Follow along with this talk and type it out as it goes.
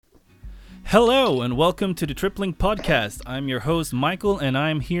Hello and welcome to the Tripling Podcast. I'm your host Michael and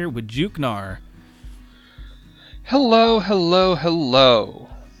I'm here with Juknar. Hello.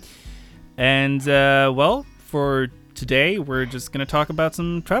 And for today we're just going to talk about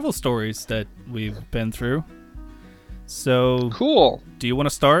some travel stories that we've been through. So, Cool. Do you want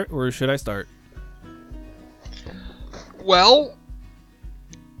to start or should I start? Well,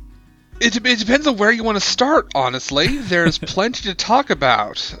 it depends on where you want to start, honestly. There's plenty to talk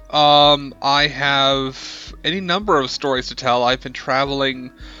about. I have any number of stories to tell. I've been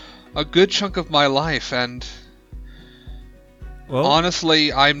traveling a good chunk of my life, and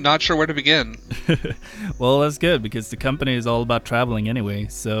honestly, I'm not sure where to begin. Well, that's good, because the company is all about traveling anyway,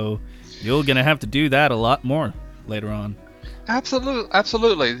 so you're going to have to do that a lot more later on.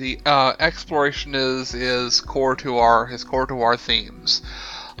 Absolutely. The exploration is core to our themes.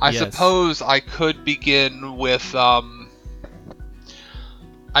 I suppose I could begin with. Do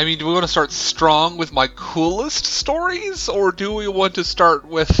we want to start strong with my coolest stories, or do we want to start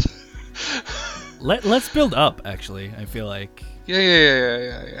with? Let's build up. Actually, I feel like.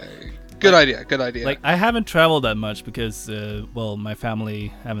 Yeah. Good idea. Like, I haven't traveled that much because, my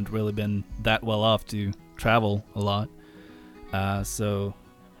family haven't really been that well off to travel a lot. So,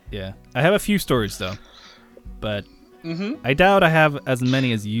 yeah. I have a few stories, though. But I doubt I have as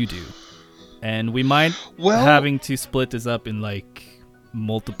many as you do. And we might having to split this up in, like,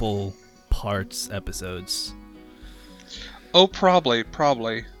 multiple parts episodes. Oh, probably.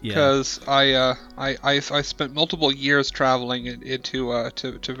 Yeah. Because I spent multiple years traveling into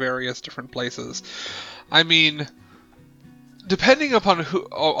to various different places. I mean, depending upon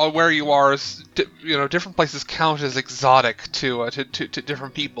where you are, different places count as exotic to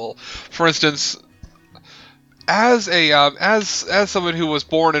different people. For instance, as someone who was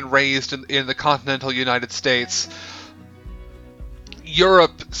born and raised in the continental United States,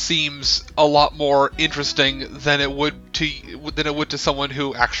 Europe seems a lot more interesting than it would to someone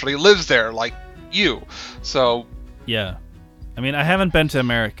who actually lives there, like you. So yeah, I mean, I haven't been to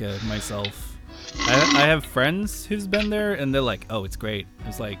America myself. I have friends who's been there, and they're like, "Oh, it's great."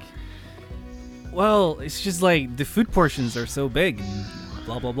 It's like, well, it's just like the food portions are so big, and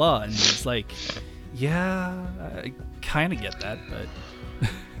blah blah blah, and it's like, yeah, I kind of get that, but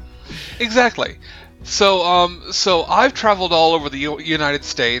exactly. So I've traveled all over the United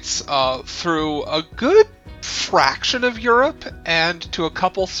States, through a good fraction of Europe, and to a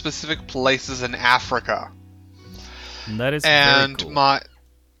couple specific places in Africa. And that is very cool.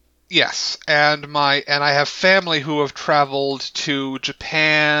 And I have family who have traveled to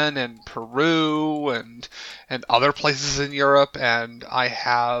Japan and Peru and other places in Europe, and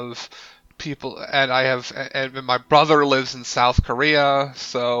and my brother lives in South Korea,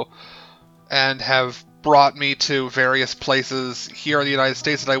 and have brought me to various places here in the United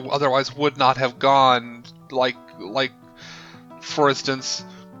States that I otherwise would not have gone, like for instance,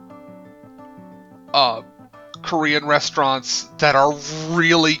 Korean restaurants that are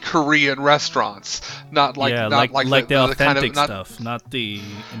really Korean restaurants, not like the authentic kind of, stuff, not the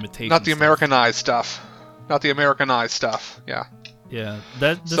imitation, not the Americanized stuff, Yeah. Yeah,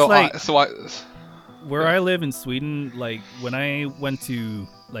 that's where I live in Sweden. Like, when I went to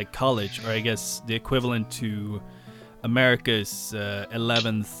like college, or I guess the equivalent to America's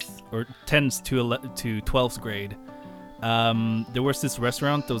 11th or 10th to 12th grade, there was this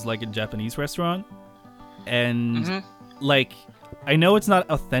restaurant that was like a Japanese restaurant, and like, I know it's not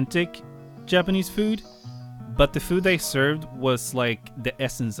authentic Japanese food, but the food they served was like the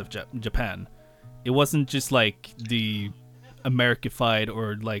essence of Japan. It wasn't just like the Americified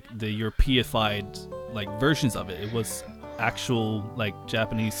or like the Europeified like versions of it. It was actual like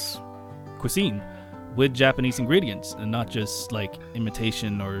Japanese cuisine with Japanese ingredients, and not just like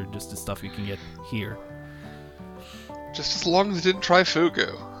imitation or just the stuff you can get here. Just as long as it didn't try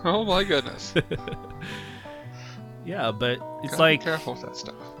fugu. Oh my goodness. Yeah, but it's Gotta like, be careful with that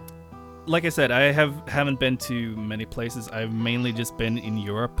stuff. Like I said, I haven't been to many places. I've mainly just been in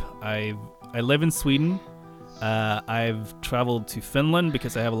Europe. I live in Sweden. I've traveled to Finland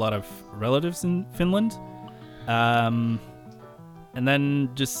because I have a lot of relatives in Finland. And then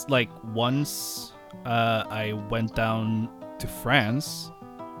just like once, I went down to France,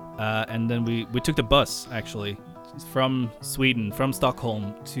 and then we took the bus actually from Sweden, from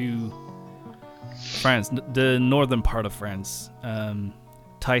Stockholm to France, the northern part of France.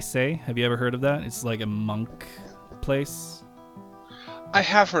 Taizé, have you ever heard of that? It's like a monk place. I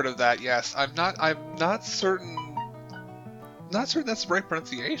have heard of that. Yes, I'm not certain. Not certain that's the right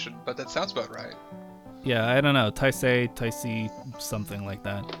pronunciation, but that sounds about right. Yeah, I don't know. Taizé, something like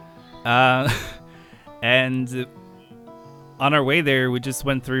that. And on our way there, we just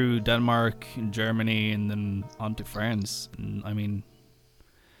went through Denmark and Germany and then on to France. And, I mean,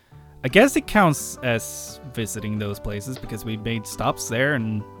 I guess it counts as visiting those places because we made stops there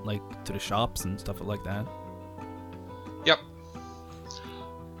and like to the shops and stuff like that. Yep.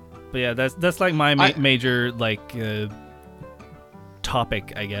 But yeah, that's like my major like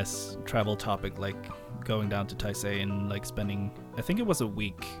topic, I guess, travel topic, like going down to Taizé and like spending, I think it was a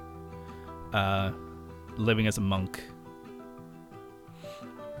week, living as a monk.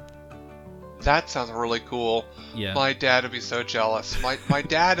 That sounds really cool. Yeah. My dad would be so jealous. My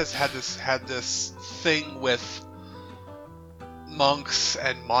dad has had this thing with monks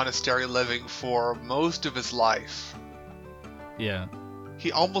and monastery living for most of his life. Yeah.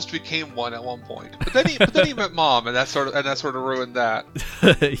 He almost became one at one point, but then he met Mom, and that sort of ruined that.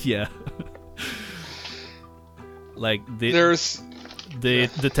 Yeah. Like there's the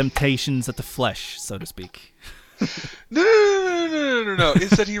temptations of the flesh, so to speak. No.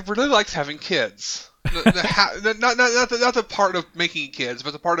 It's that he really likes having kids. Not the part of making kids,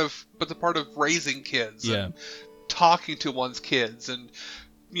 but the part of raising kids. Yeah. And talking to one's kids, and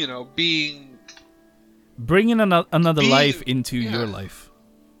bringing another life into your life.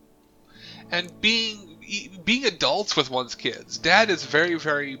 And being adults with one's kids. Dad is very,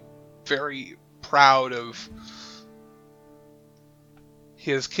 very, very proud of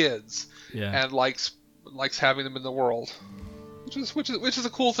his kids, and likes having them in the world, which is a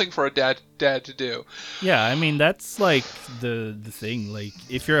cool thing for a dad to do. Yeah, I mean that's like the thing. Like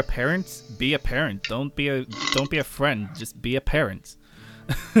if you're a parent, be a parent. Don't be a friend. Just be a parent.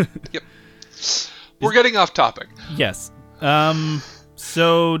 Yep. We're getting off topic. Yes.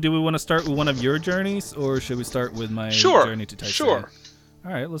 So, do we want to start with one of your journeys, or should we start with my journey to Taizé? Sure.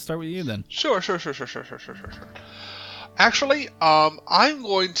 All right, let's start with you then. Sure. Actually, I'm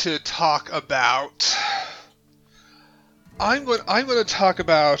going to talk about. I'm going to talk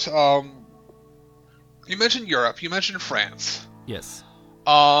about. You mentioned Europe. You mentioned France. Yes.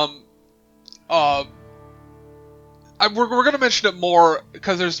 We're going to mention it more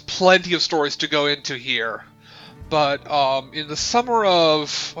because there's plenty of stories to go into here. But in the summer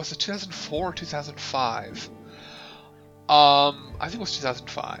of, was it 2004 or 2005? I think it was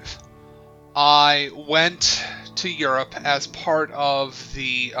 2005. I went to Europe as part of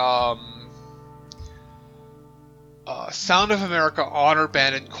the Sound of America Honor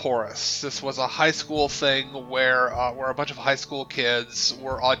Band and Chorus. This was a high school thing where a bunch of high school kids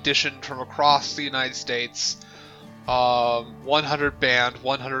were auditioned from across the United States. 100 band,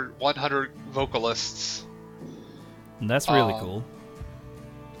 100 vocalists. And that's really cool.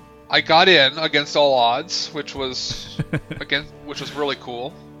 I got in against all odds, which was really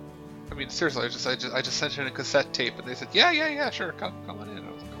cool. I mean, seriously, I just sent in a cassette tape, and they said, yeah, sure, come on in.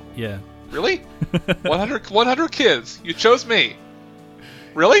 I was like, oh, yeah. Really? 100 kids. You chose me.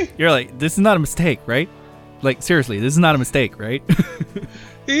 Really? You're like, this is not a mistake, right? Like seriously, this is not a mistake, right?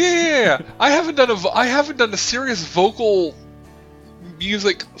 Yeah. I haven't done a serious vocal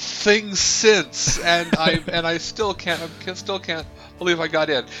music thing since, and I still can't believe I got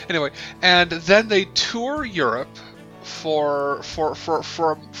in. Anyway, and then they tour Europe for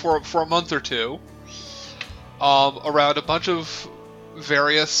a month or two, around a bunch of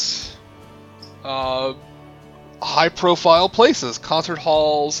various high-profile places, concert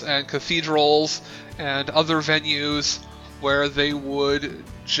halls and cathedrals and other venues where they would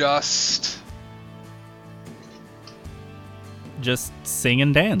just sing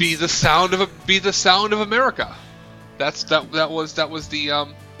and dance. Be the sound of America. That was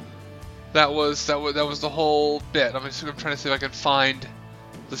the whole bit. I'm trying to see if I can find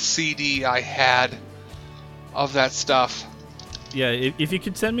the CD I had of that stuff. Yeah, if you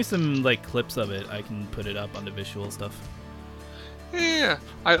could send me some like clips of it, I can put it up on the visual stuff. Yeah,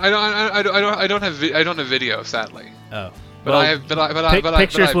 I don't have video, sadly. Oh, but I have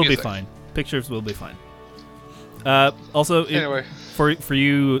pictures will be music. fine. Pictures will be fine. Also, anyway, for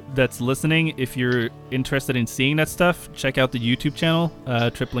you that's listening, if you're interested in seeing that stuff, check out the YouTube channel,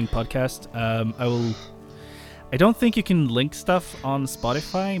 Tripling Podcast. I don't think you can link stuff on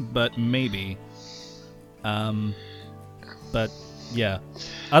Spotify, but maybe. But yeah.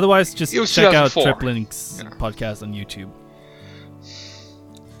 Otherwise, just check out Tripling's podcast on YouTube.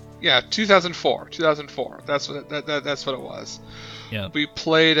 Yeah, 2004. That's what it was. Yeah. We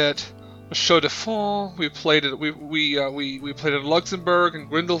played at Show de Fond. We played at we played at Luxembourg and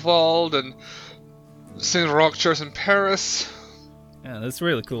Grindelwald and Saint Roch Church in Paris. Yeah, that's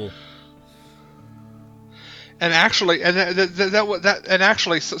really cool. And actually,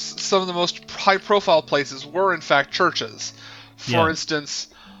 some of the most high-profile places were in fact churches. For instance,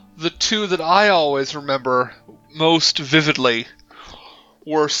 the two that I always remember most vividly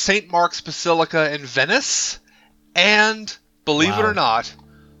were St. Mark's Basilica in Venice and, believe it or not,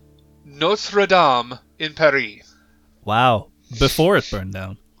 Notre Dame in Paris. Wow. Before it burned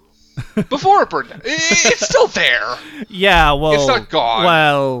down. Before it burned down. It's still there. Yeah, well... It's not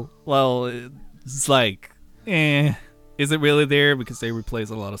gone. Well, it's like... Is it really there? Because they replace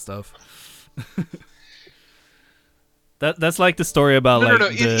a lot of stuff. That's like the story about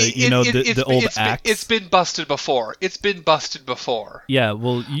the old axe. It's been busted before. Yeah,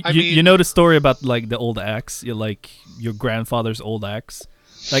 well, you know the story about like the old axe, like your grandfather's old axe.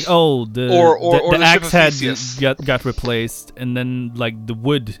 Like, oh, the axe head got replaced, and then like the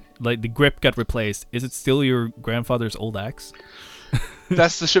wood, like the grip got replaced. Is it still your grandfather's old axe?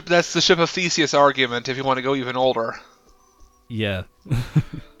 That's the ship of Theseus argument. If you want to go even older. Yeah.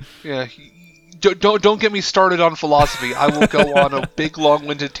 Yeah. Don't get me started on philosophy. I will go on a big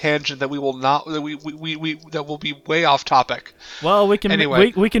long-winded tangent that will be way off topic. Well, we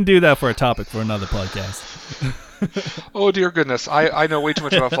can do that for a topic for another podcast. Oh dear goodness, I know way too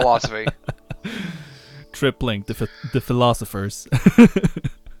much about philosophy. Tripling the philosophers.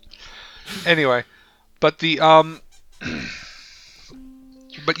 Anyway, but the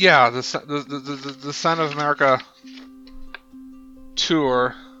Son of America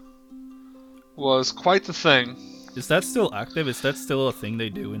tour was quite the thing. Is that still active? Is that still a thing they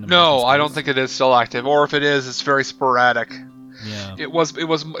do in American No, schools? I don't think it is still active. Or if it is, it's very sporadic. Yeah. It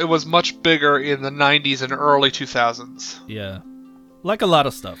was much bigger in the 90s and early 2000s. Yeah. Like a lot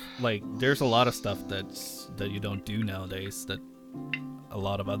of stuff. Like there's a lot of stuff that you don't do nowadays that a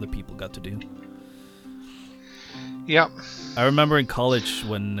lot of other people got to do. Yep. I remember in college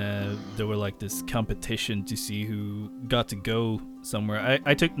when there were like this competition to see who got to go somewhere.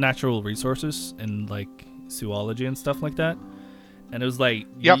 I took natural resources and like zoology and stuff like that, and it was like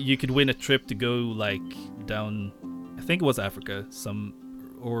you could win a trip to go like down, I think it was Africa,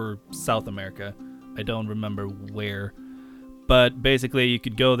 or South America. I don't remember where, but basically you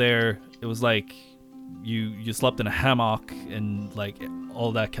could go there. It was like you slept in a hammock and like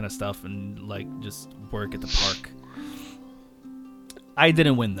all that kind of stuff, and like just work at the park. I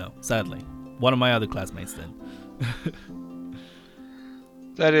didn't win though, sadly. One of my other classmates did.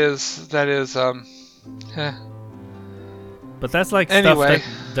 That is But that's like stuff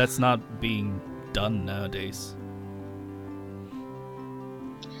that's not being done nowadays.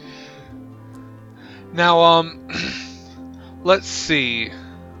 Now, let's see.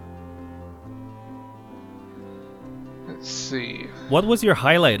 What was your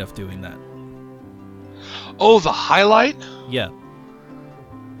highlight of doing that? Oh, the highlight? Yeah.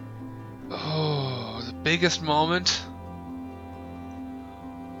 Oh, the biggest moment?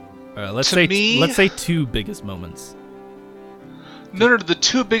 Let's say two biggest moments. No, the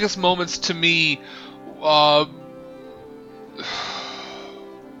two biggest moments to me,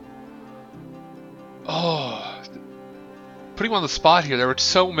 putting you on the spot here. There were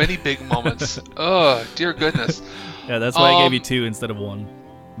so many big moments. Oh, dear goodness. Yeah, that's why I gave you two instead of one.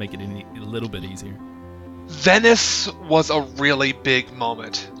 Make it a little bit easier. Venice was a really big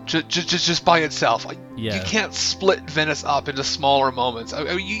moment, just by itself. Yeah. You can't split Venice up into smaller moments.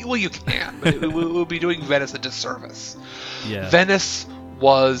 You can, but it would be doing Venice a disservice. Yeah. Venice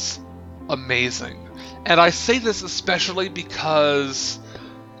was amazing. And I say this especially because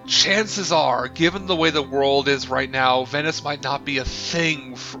chances are, given the way the world is right now, Venice might not be a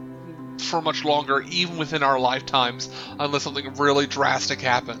thing for much longer, even within our lifetimes, unless something really drastic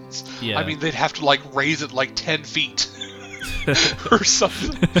happens. Yeah. I mean, they'd have to like raise it like 10 feet or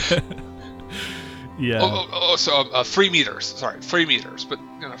something. Yeah. So 3 meters. Sorry, 3 meters. But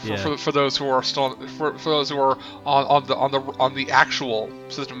you know, for those who are still for those who are on the actual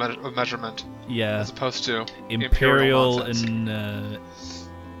system of measurement. Yeah. As opposed to imperial and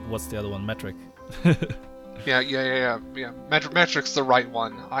what's the other one? Metric. Yeah. Metric's the right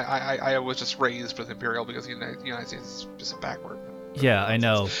one. I was just raised with imperial because the United States is just a backward. Yeah, I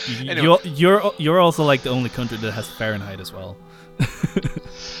know. Anyway. You're also like the only country that has Fahrenheit as well.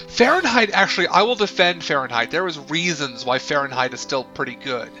 Fahrenheit, actually, I will defend Fahrenheit. There was reasons why Fahrenheit is still pretty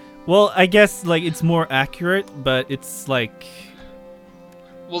good. Well, I guess like it's more accurate, but it's like.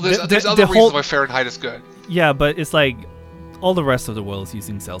 Well, there's other reasons why Fahrenheit is good. Yeah, but it's like all the rest of the world is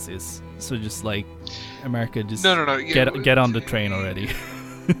using Celsius, so just like America, just get on the train already.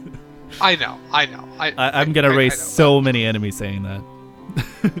 I know. I'm gonna raise so many enemies saying that.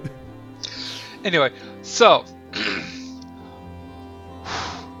 Anyway, so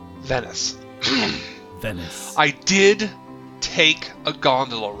Venice. Venice. I did take a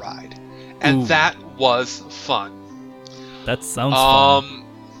gondola ride, and that was fun. That sounds fun.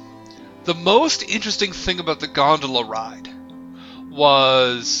 The most interesting thing about the gondola ride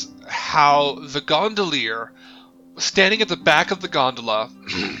was how the gondolier, standing at the back of the gondola,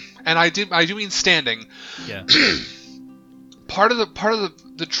 and I do mean standing. Yeah. Part of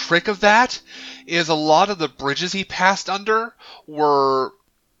the trick of that is a lot of the bridges he passed under were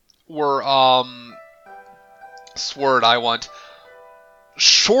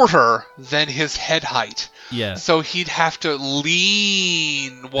shorter than his head height. Yeah. So he'd have to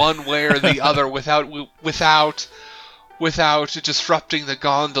lean one way or the other without disrupting the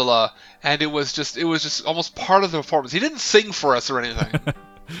gondola, and it was just almost part of the performance. He didn't sing for us or anything,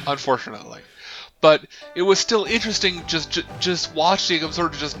 unfortunately. But it was still interesting just watching him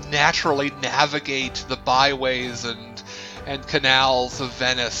sort of just naturally navigate the byways and canals of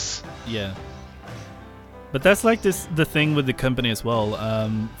Venice. Yeah. But that's like the thing with the company as well.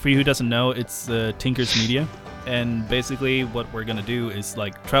 For you who doesn't know, it's Tinker's Media. And basically what we're going to do is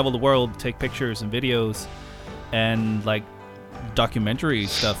like travel the world, take pictures and videos, and like documentary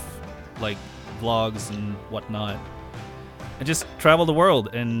stuff, like vlogs and whatnot. And just travel the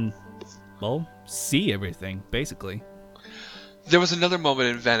world and, well, see everything, basically. There was another moment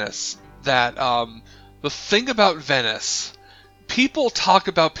in Venice that the thing about Venice, people talk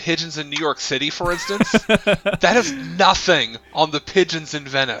about pigeons in New York City, for instance. That is nothing on the pigeons in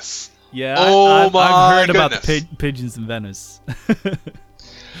Venice. Yeah, I've heard goodness. about the pigeons in Venice.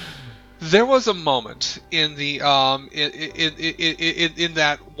 There was a moment in the in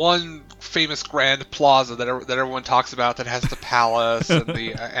that one famous grand plaza that everyone talks about, that has the palace and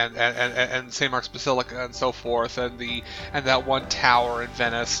the and St. Mark's Basilica and so forth, and that one tower in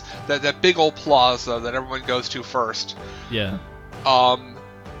Venice, that big old plaza that everyone goes to first. Yeah.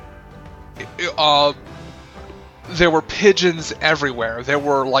 There were pigeons everywhere. There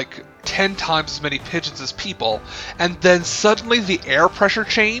were like 10 times as many pigeons as people, and then suddenly the air pressure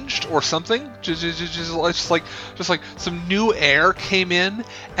changed or something. Just like some new air came in,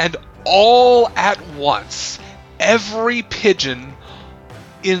 and all at once, every pigeon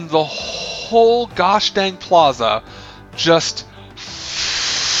in the whole gosh dang plaza just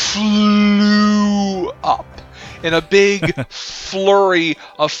flew up in a big flurry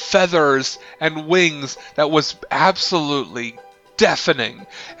of feathers and wings that was absolutely deafening,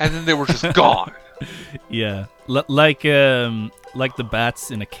 and then they were just gone. Yeah, like the bats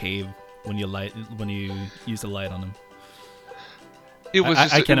in a cave when you use a light on them. It was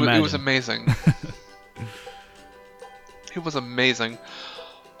just, I can imagine. It was amazing. It was amazing.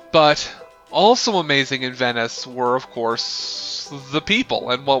 But also amazing in Venice were, of course, the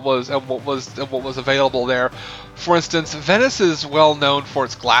people and what was available there. For instance, Venice is well known for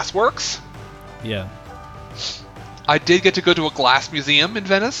its glassworks. Yeah. I did get to go to a glass museum in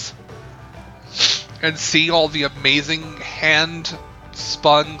Venice and see all the amazing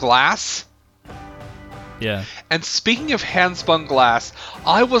hand-spun glass. Yeah. And speaking of hand-spun glass,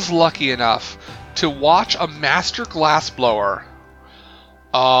 I was lucky enough to watch a master glassblower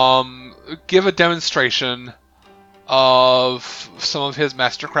give a demonstration of some of his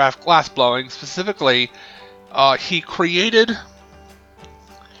mastercraft glassblowing. Specifically, he created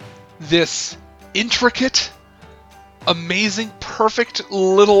this intricate, amazing, perfect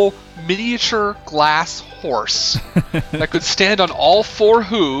little miniature glass horse that could stand on all four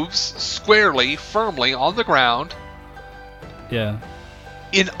hooves squarely, firmly on the ground. Yeah.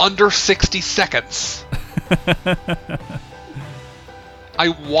 In under 60 seconds. I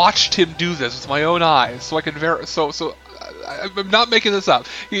watched him do this with my own eyes, so I can I'm not making this up.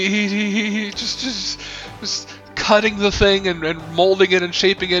 He just cutting the thing and molding it and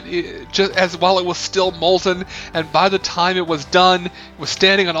shaping it just as while it was still molten, and by the time it was done, it was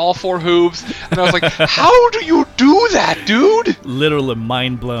standing on all four hooves, and I was like, how do you do that, dude? Literally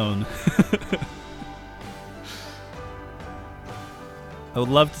mind blown. I would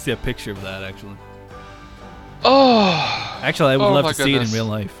love to see a picture of that, actually. Oh. Actually, I would love to see it in goodness. real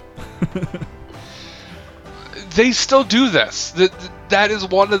life. They still do this. That is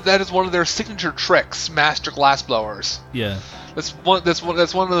one of their signature tricks, master glassblowers. Yeah. That's one of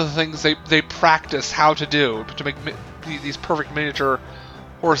the things they practice how to do to make these perfect miniature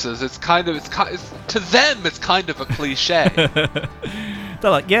horses. It's to them it's kind of a cliche.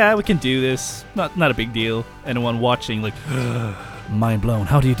 They're like, yeah, we can do this. Not a big deal. Anyone watching like, mind blown.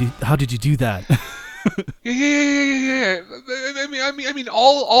 How did you do that? Yeah. I mean,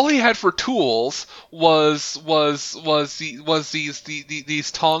 all he had for tools was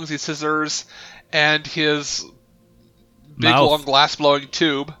these tongs, these scissors, and his big long glass blowing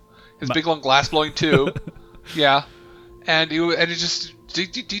tube. Big long glass blowing tube. Yeah, and it just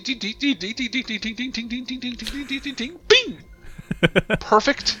bing.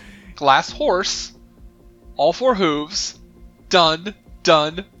 Perfect glass horse, all 4 hooves, done,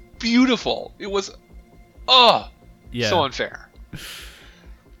 beautiful. It was, so unfair.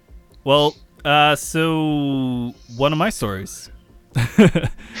 Well, so one of my stories.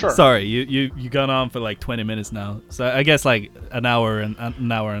 Sure. Sorry, you gone on for like 20 minutes now. So I guess like an hour and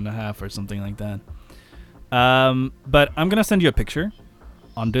a half or something like that. But I'm gonna send you a picture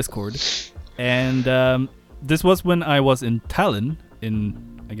on Discord, and this was when I was in Tallinn, in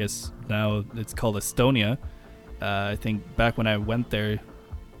I guess now it's called Estonia. I think back when I went there,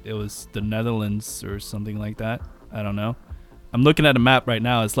 it was the Netherlands or something like that. I don't know. I'm looking at a map right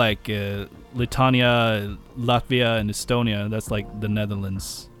now. It's like Lithuania, Latvia, and Estonia. That's like the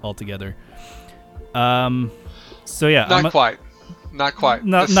Netherlands altogether. So yeah, not quite. Not quite.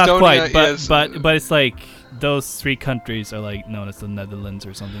 But it's like those 3 countries are like known as the Netherlands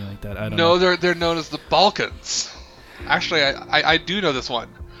or something like that. I don't know. No, they're known as the Balkans. Actually, I do know this one.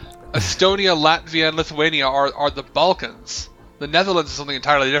 Estonia, Latvia, and Lithuania are the Balkans. The Netherlands is something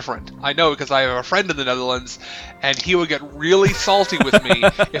entirely different. I know because I have a friend in the Netherlands, and he would get really salty with me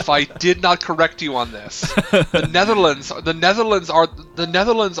if I did not correct you on this. The Netherlands are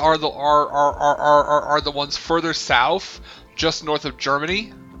the ones further south, just north of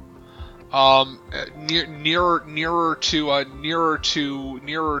Germany, nearer to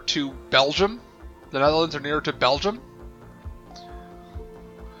Belgium. The Netherlands are nearer to Belgium.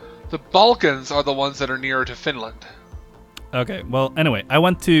 The Balkans are the ones that are nearer to Finland. Okay, well, anyway, I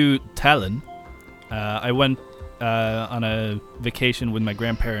went to Tallinn. I went on a vacation with my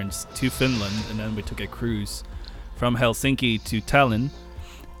grandparents to Finland, and then we took a cruise from Helsinki to Tallinn.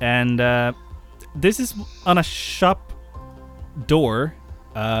 And this is on a shop door.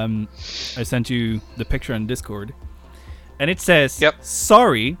 I sent you the picture on Discord. And it says, yep.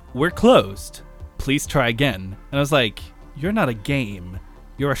 Sorry, we're closed. Please try again. And I was like, you're not a game.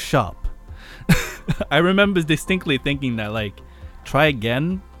 You're a shop. I remember distinctly thinking that, like, try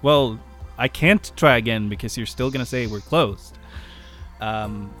again? Well, I can't try again because you're still going to say we're closed.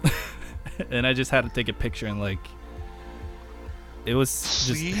 And I just had to take a picture and, like, it was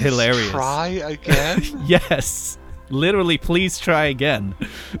just hilarious. Try again? Yes. Literally, please try again.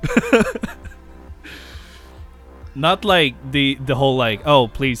 Not like the whole, like, oh,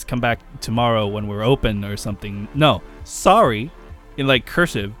 please come back tomorrow when we're open or something. No. Sorry. In like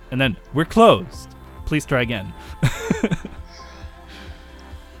cursive, and then we're closed. Please try again.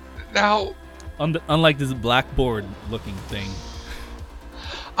 Now, unlike this blackboard looking thing,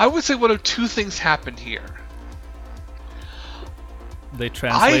 I would say one of 2 things happened here. They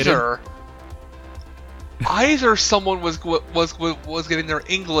translated. Either someone was getting their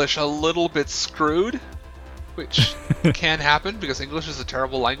English a little bit screwed, which can happen because English is a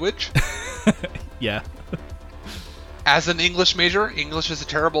terrible language. Yeah. As an English major, English is a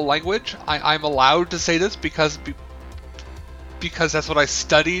terrible language. I'm allowed to say this because that's what I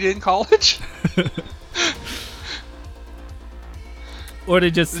studied in college. Or they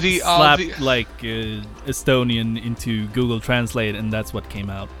just slapped Estonian into Google Translate, and that's what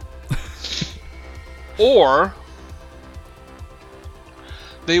came out. Or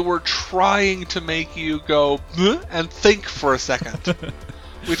they were trying to make you go and think for a second,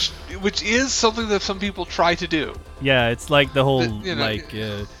 which is something that some people try to do. Yeah, it's like the whole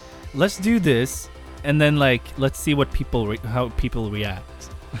let's do this, and then like let's see what how people react.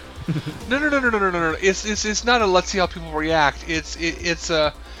 No. It's not a let's see how people react. It's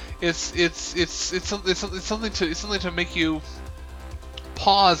something to make you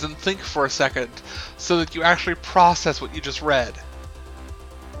pause and think for a second, so that you actually process what you just read.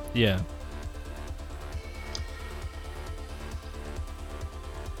 Yeah.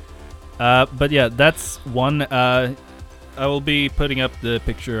 But yeah, that's one. I will be putting up the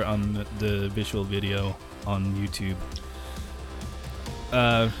picture on the visual video on YouTube.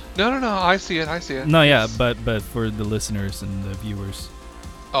 No. I see it. No, yeah, but for the listeners and the viewers.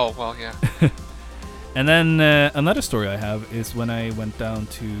 Oh, well, yeah. And then another story I have is when I went down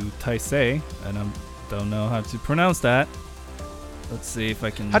to Taisei, and I don't know how to pronounce that. Let's see if I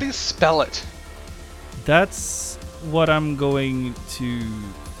can... How do you spell it? That's what I'm going to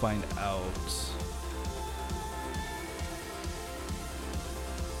find out.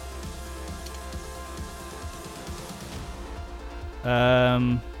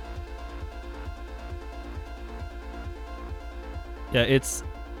 Yeah, it's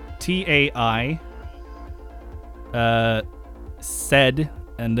TAI said,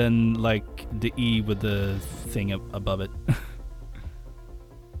 and then like the E with the thing above it.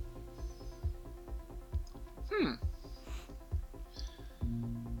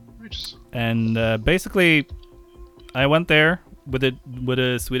 And basically I went there with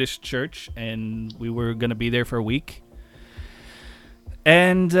a Swedish church, and we were gonna be there for a week.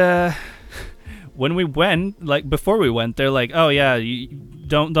 And when we went, like before we went, they're like, "Oh yeah, you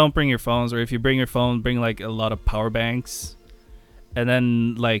don't bring your phones, or if you bring your phone, bring like a lot of power banks." And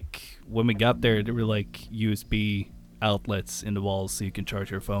then like when we got there, there were like USB outlets in the walls so you can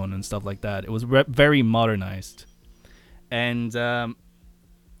charge your phone and stuff like that. It was very modernized, and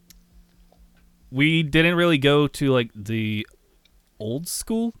we didn't really go to like the old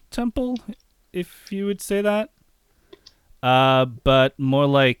school temple, if you would say that. But more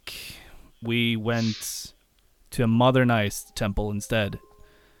like we went to a modernized temple instead.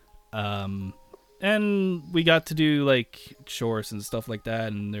 And we got to do like chores and stuff like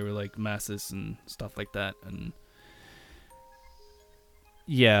that, and there were like masses and stuff like that, and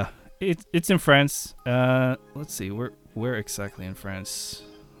yeah, it's in France. Let's see, where exactly in France?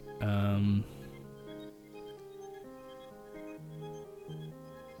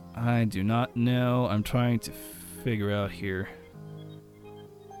 I do not know. I'm trying to figure out here.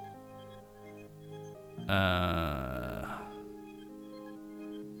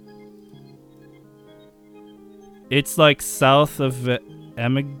 It's like south of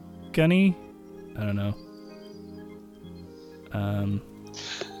Emignoni. I don't know.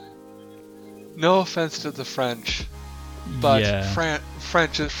 No offense to the French, but yeah.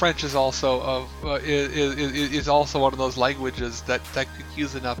 French is also is also one of those languages that could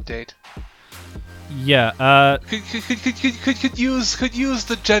use an update. Yeah. Could use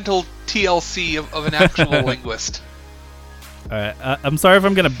the gentle TLC of an actual linguist. All right. I'm sorry if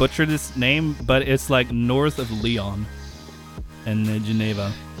I'm gonna butcher this name, but it's like north of Lyon and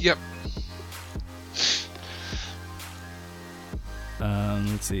Geneva. Yep.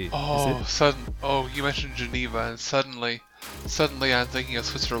 Let's see. Oh, you mentioned Geneva, and suddenly I'm thinking of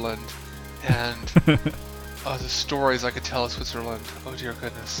Switzerland, and the stories I could tell of Switzerland. Oh dear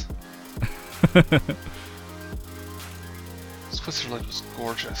goodness. Switzerland was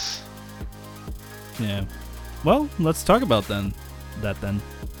gorgeous. Yeah. Well, let's talk about that then.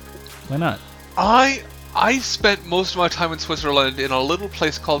 Why not? I spent most of my time in Switzerland in a little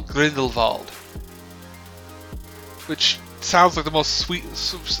place called Grindelwald, which sounds like the most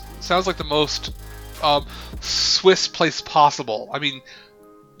Swiss place possible. I mean,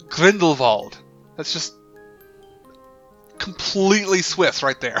 Grindelwald. That's just completely Swiss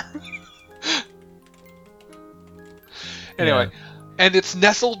right there. Anyway, yeah. And it's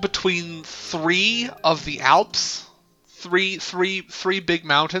nestled between three of the Alps, three big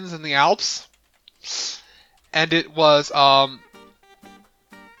mountains in the Alps, and it was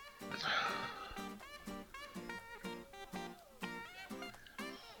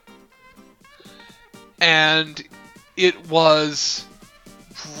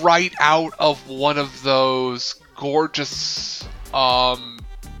right out of one of those gorgeous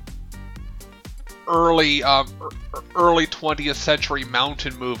early 20th century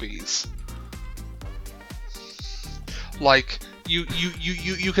mountain movies. Like you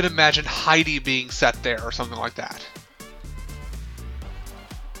can imagine Heidi being set there or something like that.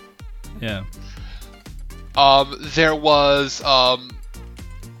 Yeah. There was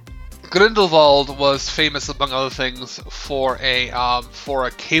Grindelwald was famous, among other things, for a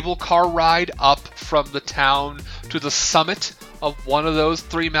cable car ride up from the town to the summit of one of those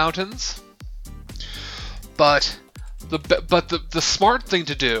three mountains. But the smart thing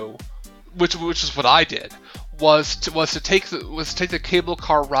to do, which is what I did, was to take the cable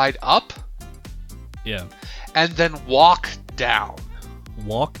car ride up. Yeah. And then walk down.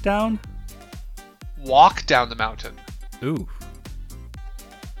 Walk down? Walk down the mountain. Ooh.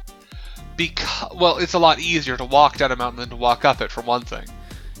 Well, it's a lot easier to walk down a mountain than to walk up it, for one thing.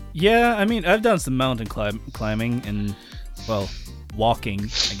 Yeah, I mean, I've done some mountain climbing and, well, walking,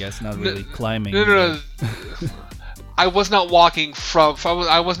 I guess, not really climbing. No. I was not walking from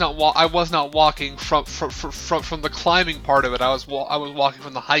the climbing part of it. I was walking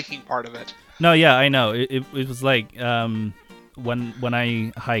from the hiking part of it. No, yeah, I know. It was like when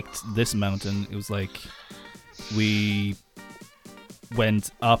I hiked this mountain, it was like we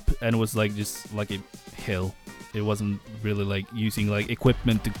went up and it was like just like a hill. It wasn't really like using like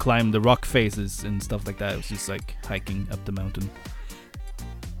equipment to climb the rock faces and stuff like that. It was just like hiking up the mountain.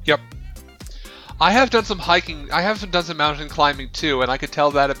 Yep. I have done some hiking. I have done some mountain climbing too, and I could tell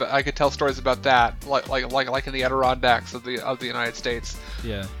stories about that, like in the Adirondacks of the United States.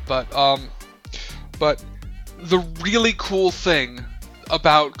 Yeah. But the really cool thing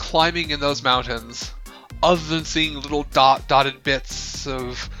about climbing in those mountains, other than seeing little dotted bits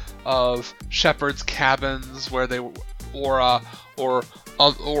of shepherds' cabins where they or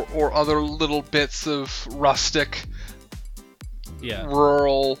other little bits of rustic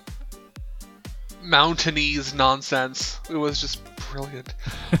rural, mountainese nonsense. It was just brilliant.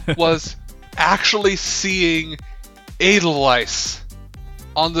 Was actually seeing Edelweiss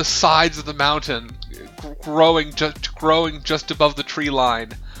on the sides of the mountain, growing just above the tree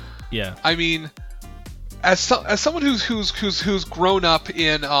line. Yeah. I mean, as someone who's grown up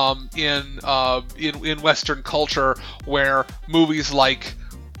in Western culture, where movies like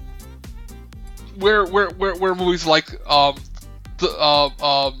movies like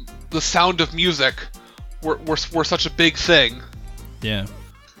The Sound of Music were such a big thing. Yeah.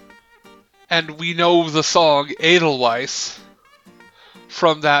 And we know the song Edelweiss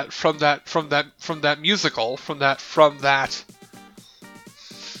from that musical, from that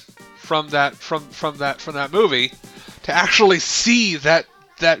movie, to actually see that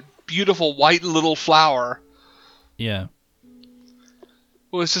beautiful white little flower. Yeah.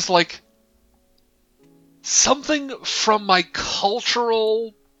 It was just like something from my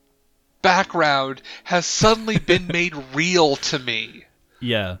cultural background has suddenly been made real to me.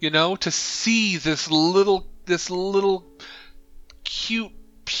 Yeah. You know, to see this little cute,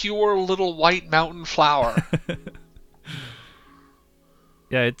 pure little white mountain flower.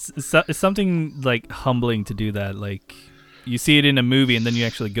 Yeah, it's something like humbling to do that. Like, you see it in a movie and then you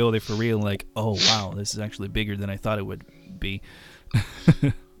actually go there for real and like, oh wow, this is actually bigger than I thought it would be.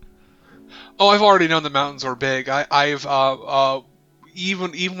 Oh, I've already known the mountains were big. I've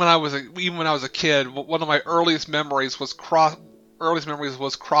even when I was a kid, one of my earliest memories was crossing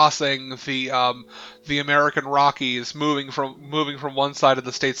the American Rockies, moving from one side of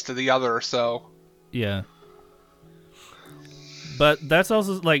the states to the other. So yeah, but that's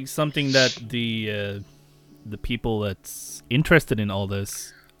also like something that the people that's interested in all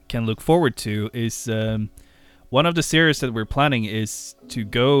this can look forward to. Is one of the series that we're planning is to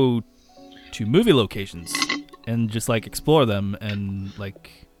go to movie locations and just like explore them and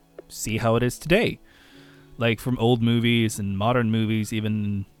like see how it is today. Like from old movies and modern movies,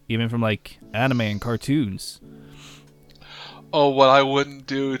 even from like anime and cartoons. Oh, what I wouldn't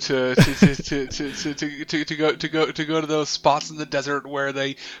do to go to those spots in the desert where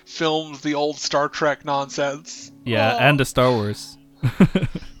they filmed the old Star Trek nonsense. Yeah, and the Star Wars.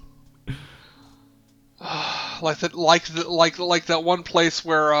 like that one place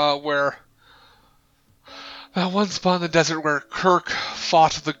where that one spot in the desert where Kirk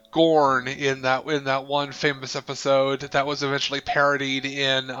fought the Gorn in that one famous episode that was eventually parodied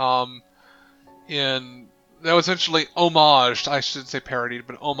that was eventually homaged, I shouldn't say parodied,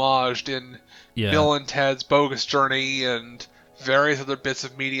 but homaged in Bill and Ted's Bogus Journey and various other bits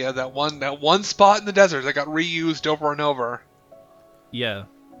of media. That one spot in the desert that got reused over and over. Yeah.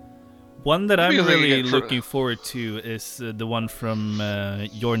 One that I'm really looking forward to is the one from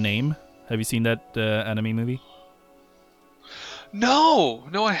Your Name. Have you seen that anime movie? No,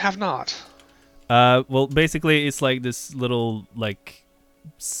 I have not. Well, basically, it's like this little, like,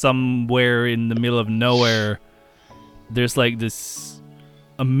 somewhere in the middle of nowhere, there's like this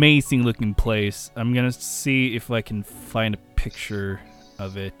amazing looking place. I'm gonna see if I can find a picture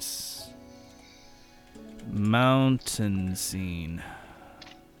of it. Mountain scene.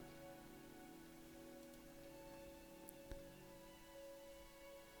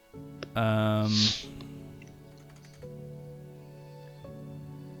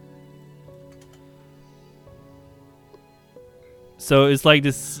 So it's like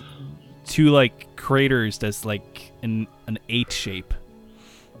this two like craters that's like an H shape.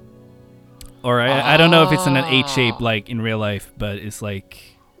 Or I don't know if it's an H shape like in real life, but it's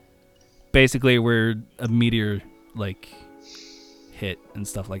like basically where a meteor like hit and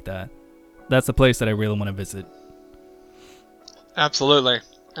stuff like that. That's a place that I really want to visit. Absolutely.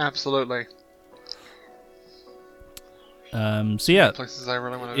 So yeah, places I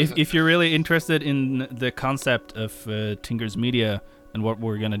really want to visit. If you're really interested in the concept of Tinker's Media and what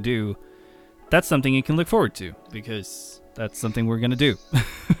we're gonna do, that's something you can look forward to because that's something we're gonna do.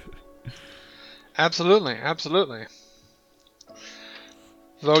 Absolutely.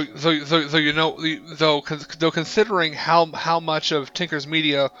 Though considering how much of Tinker's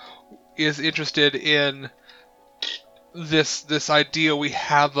Media is interested in this idea we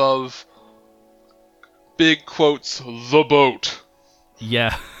have of big quotes the boat.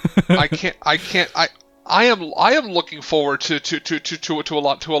 Yeah. I am looking forward to a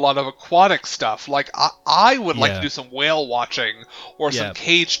lot of aquatic stuff. Like I would like to do some whale watching or some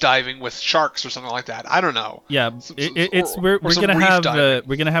cage diving with sharks or something like that. I don't know. Yeah, we're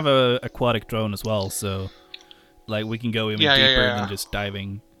gonna have a aquatic drone as well, so like we can go even deeper than just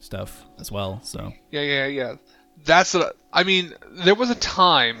diving stuff as well. So I mean, there was a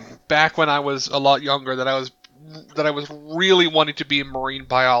time back when I was a lot younger that I was really wanting to be a marine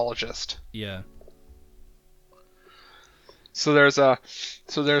biologist. Yeah. So there's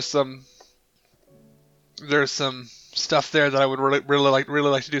some stuff there that I would really like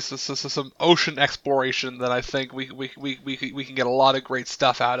to do. So some ocean exploration that I think we can get a lot of great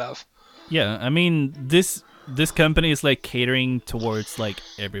stuff out of. Yeah, I mean this company is like catering towards like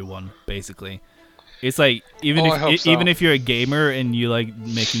everyone basically. It's like even if you're a gamer and you like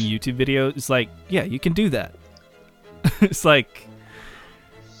making YouTube videos, it's like yeah, you can do that. It's like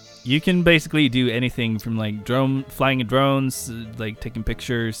you can basically do anything from like flying drones, like taking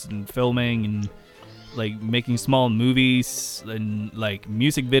pictures and filming and like making small movies and like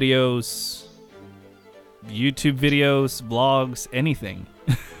music videos, YouTube videos, vlogs, anything.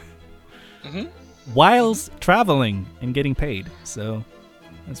 Mm-hmm. Whilst traveling and getting paid. So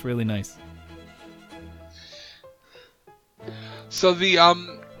that's really nice. So where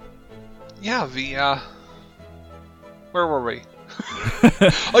were we?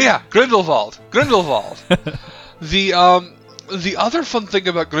 Oh yeah, Grindelwald. The other fun thing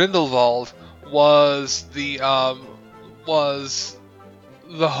about Grindelwald was the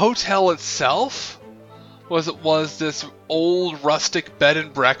hotel itself was this old rustic bed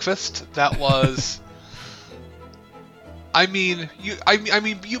and breakfast that was I mean you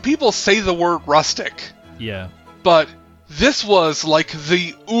people say the word rustic. Yeah. But this was like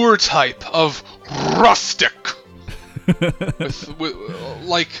the type of rustic. with,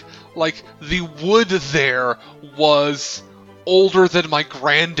 like the wood there was older than my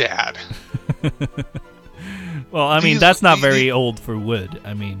granddad. Well, I mean that's not very old for wood.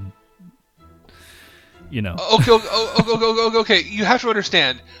 I mean, you know. Okay. You have to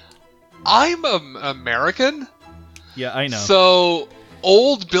understand. I'm American. Yeah, I know. So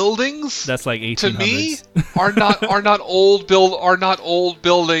old buildings. That's like 1800s. To me are not old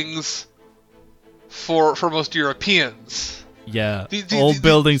buildings. For most Europeans. Yeah, old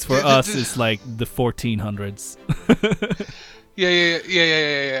buildings for us is like the 1400s.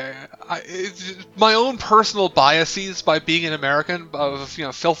 Yeah. My own personal biases by being an American, of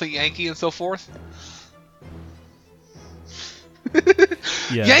filthy Yankee and so forth.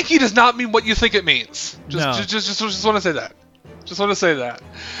 Yeah. Yankee does not mean what you think it means. Just want to say that.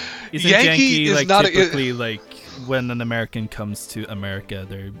 Isn't Yankee is like not typically like when an American comes to America,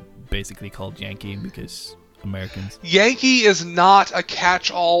 they're basically called Yankee because Americans. Yankee is not a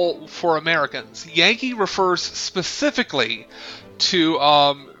catch-all for Americans. Yankee refers specifically to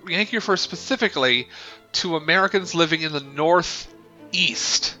Americans living in the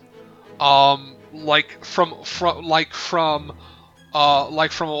Northeast, like from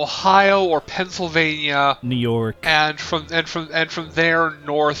Ohio or Pennsylvania, New York, and from there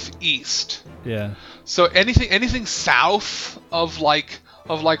northeast. Yeah. So anything south of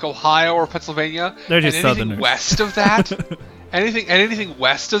Ohio or Pennsylvania, they're just and anything Southerners. West of that, anything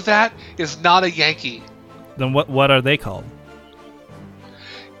west of that is not a Yankee. Then what are they called?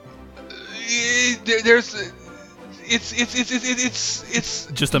 It's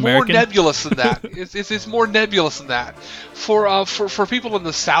just American? more nebulous than that. It's more nebulous than that. For people in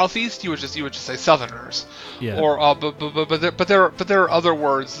the Southeast, you would just say Southerners. Yeah. Or but there are other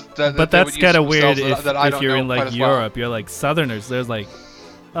words that. But that's kind of weird if you're in like like Europe, you're like Southerners. There's like,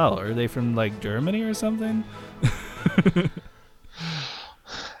 oh, are they from like Germany or something?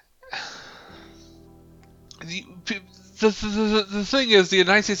 The thing is, the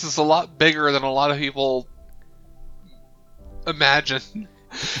United States is a lot bigger than a lot of people imagine.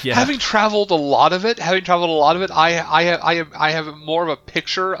 Yeah. Having traveled a lot of it, I have more of a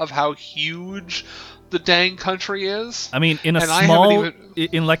picture of how huge the dang country is. I mean, in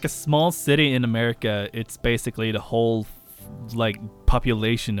a small city in America, it's basically the whole like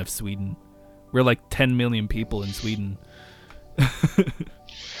population of Sweden. We're like 10 million people in Sweden.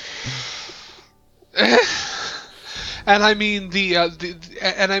 And I mean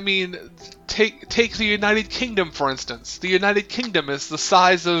take the United Kingdom for instance. The United Kingdom is the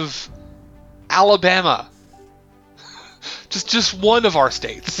size of Alabama. just one of our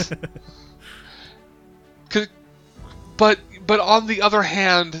states. But on the other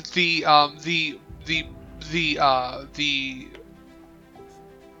hand,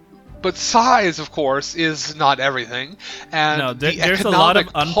 but size, of course, is not everything. And no, there's a lot of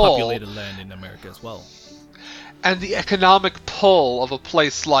unpopulated land in America as well. And the economic pull of a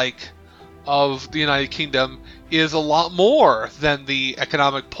place of the United Kingdom is a lot more than the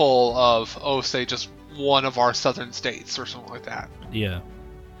economic pull of, say, just one of our southern states or something like that. Yeah.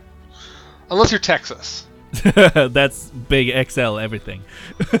 Unless you're Texas. That's big XL everything.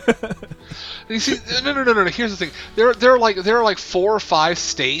 You see, no. Here's the thing. There are like 4 or 5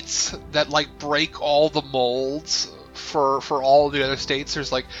 states that like break all the molds for all the other states.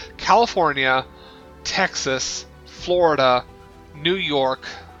 There's like California, Texas, Florida, New York.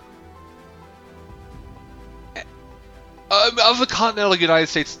 Of the continental United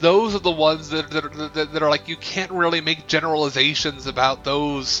States, those are the ones that are like, you can't really make generalizations about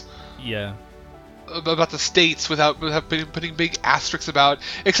those. Yeah. About the states without putting big asterisks about,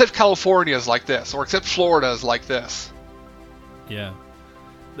 except California is like this, or except Florida is like this. Yeah.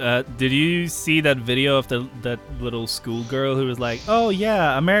 Did you see that video of that little schoolgirl who was like, "Oh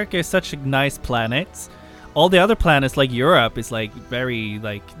yeah, America is such a nice planet. All the other planets, like Europe, is like very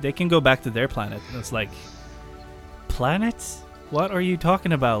like they can go back to their planet." And it's like, planets? What are you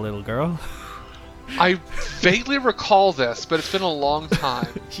talking about, little girl? I vaguely recall this, but it's been a long time.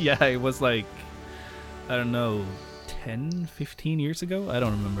 Yeah, it was like, I don't know, 10, 15 years ago? I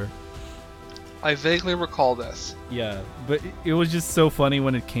don't remember. I vaguely recall this. Yeah, but it was just so funny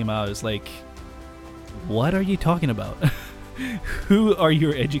when it came out. It's like, what are you talking about? Who are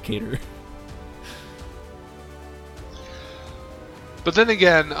your educator? But then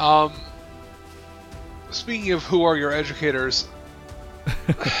again, speaking of who are your educators...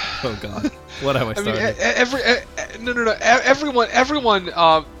 Oh god, what have I started? Everyone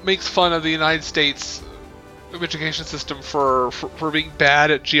makes fun of the United States education system for being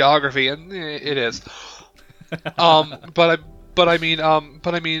bad at geography, and it is. But I mean,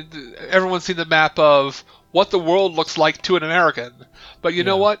 everyone's seen the map of what the world looks like to an American. But you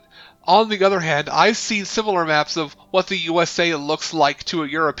know what? On the other hand, I've seen similar maps of what the USA looks like to a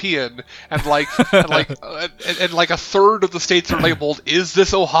European, and like and like a third of the states are labeled, "Is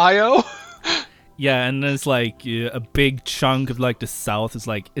this Ohio?" Yeah, and there's like a big chunk of like the South is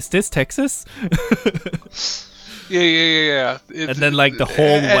like, "Is this Texas?" Yeah. And then like the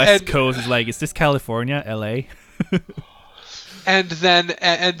whole West Coast is like, "Is this California, LA?" And then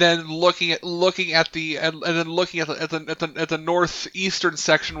looking at the northeastern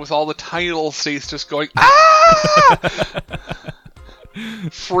section with all the tiny little states just going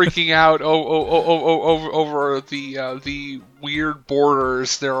freaking out over the weird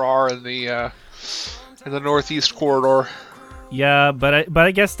borders there are in the northeast corridor. Yeah, but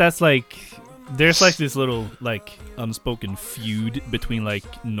I guess that's like there's like this little like unspoken feud between like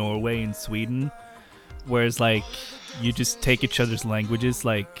Norway and Sweden, whereas like you just take each other's languages.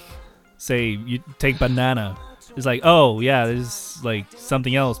 Like, say you take banana, it's like, oh yeah, there's like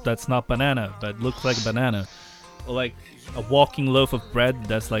something else that's not banana but looks like a banana, or like a walking loaf of bread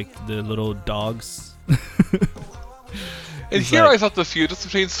that's like the little dogs. And here like, I thought the feud was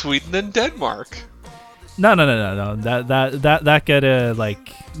between Sweden and Denmark. No. That got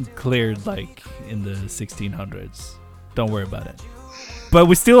like cleared like in the 1600s. Don't worry about it. But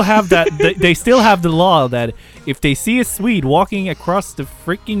we still have that. They still have the law that if they see a Swede walking across the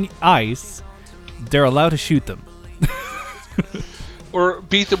freaking ice, they're allowed to shoot them. Or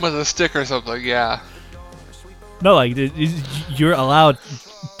beat them with a stick or something. Yeah. No, like you're allowed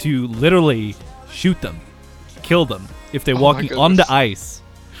to literally shoot them, kill them if they're walking on the ice.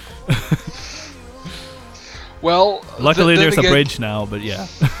 Well, luckily there's a bridge now, but yeah.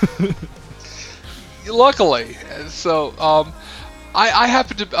 Luckily, so I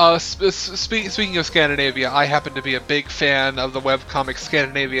happen to speaking of Scandinavia, I happen to be a big fan of the webcomic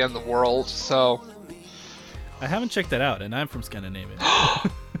Scandinavia and the World. So I haven't checked that out, and I'm from Scandinavia.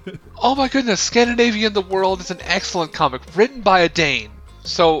 Oh my goodness, Scandinavia and the World is an excellent comic written by a Dane.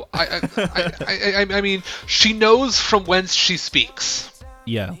 So I mean, she knows from whence she speaks.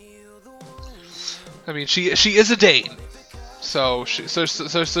 Yeah. I mean, she is a Dane, so she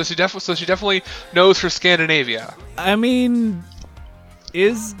definitely knows her Scandinavia. I mean,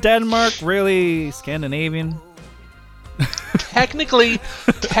 is Denmark really Scandinavian? Technically,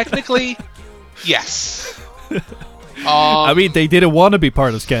 yes. I mean, they didn't want to be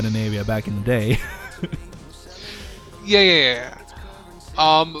part of Scandinavia back in the day. Yeah.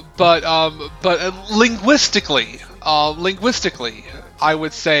 But linguistically, I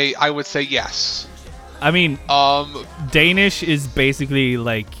would say yes. I mean, Danish is basically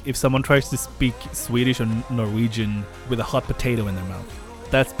like if someone tries to speak Swedish or Norwegian with a hot potato in their mouth.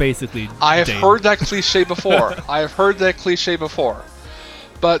 That's basically. I have Danish. heard that cliche before.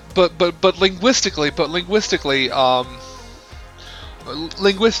 But linguistically,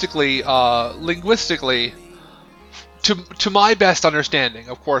 to my best understanding,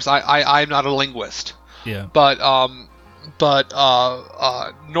 of course, I'm not a linguist. Yeah. But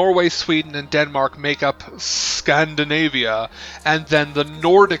Norway, Sweden, and Denmark make up Scandinavia, and then the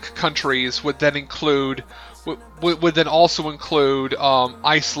Nordic countries would then also include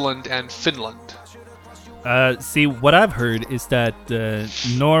Iceland and Finland. See, what I've heard is that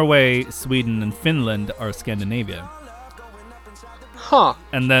Norway, Sweden, and Finland are Scandinavia. Huh.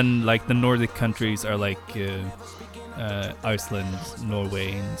 And then, like, the Nordic countries are like Iceland,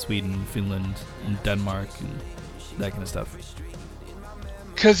 Norway, and Sweden, Finland, and Denmark, and that kind of stuff.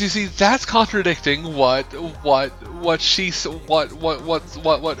 Because you see, that's contradicting what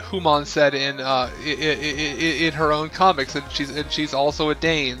Human said in her own comics, and she's also a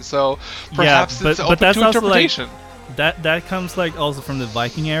Dane, so perhaps it's open to interpretation. Like, that comes like also from the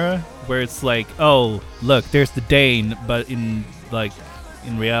Viking era, where it's like, oh, look, there's the Dane, but in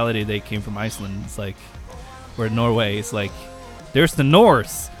reality they came from Iceland. It's like, where Norway is like, there's the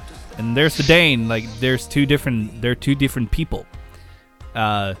Norse and there's the Dane. Like, they're two different people.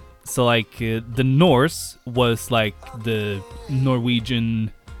 So like the Norse was like the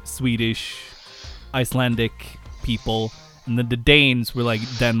Norwegian, Swedish, Icelandic people, and then the Danes were like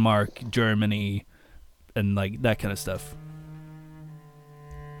Denmark, Germany, and like that kind of stuff.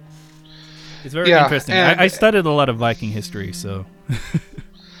 It's very interesting. I studied a lot of Viking history, so.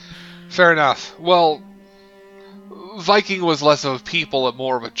 Fair enough. Well, Viking was less of a people and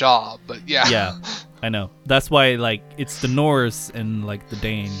more of a job, but yeah. Yeah, I know. That's why, like, it's the Norse and like the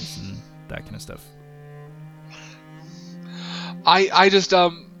Danes and that kind of stuff. I just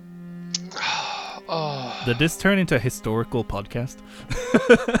Did this turn into a historical podcast?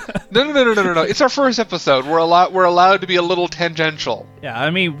 No. It's our first episode. We're allowed to be a little tangential. Yeah, I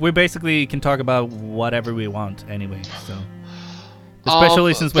mean, we basically can talk about whatever we want anyway, so.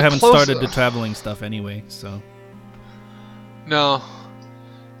 Especially since we haven't started the traveling stuff anyway, so. No.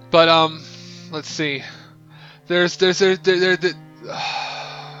 But let's see. There's so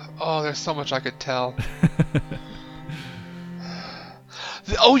much I could tell.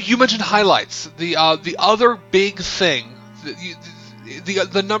 Oh, you mentioned highlights. The other big thing,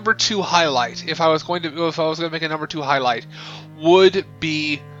 the number 2 highlight. If I was going to make a number 2 highlight, would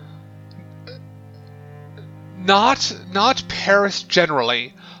be not Paris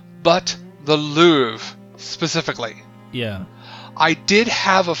generally, but the Louvre specifically. Yeah. I did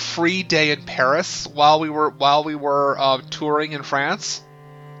have a free day in Paris while we were touring in France.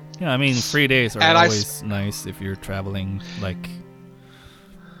 Yeah, I mean, free days are always nice if you're traveling, like,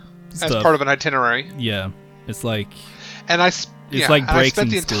 as part of an itinerary. Yeah, it's like, it's like breaks I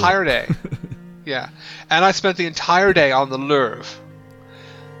spent the school. entire day. Yeah, and I spent the entire day on the Louvre.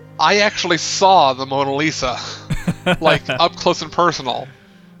 I actually saw the Mona Lisa, like, up close and personal.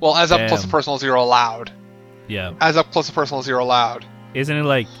 Well, as up close and personal as you're allowed. Yeah. As up close and personal as you're allowed. Isn't it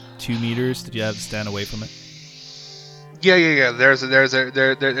like 2 meters? Did you have to stand away from it? Yeah. There's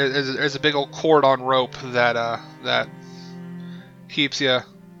a big old cordon rope that keeps you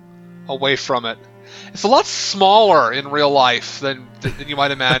away from it. It's a lot smaller in real life than you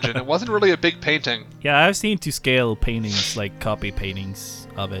might imagine. It wasn't really a big painting. Yeah, I've seen to scale paintings, like copy paintings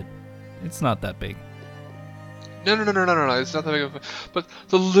of it. It's not that big. No. It's not that big of a... But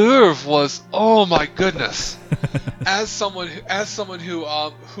the Louvre was, oh my goodness. As someone who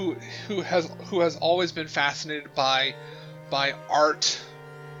has always been fascinated by art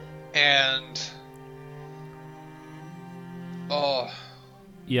and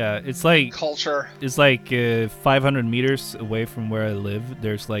yeah, it's like culture. It's like 500 meters away from where I live.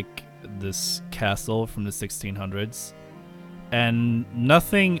 There's like this castle from the 1600s, and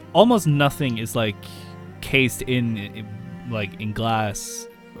almost nothing is like cased in glass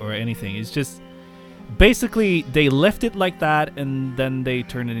or anything. It's just basically they left it like that, and then they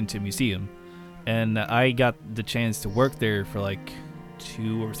turned it into a museum. And I got the chance to work there for like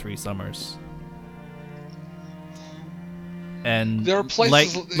 2 or 3 summers. And there are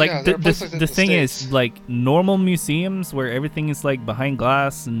places the thing is, like, normal museums where everything is like behind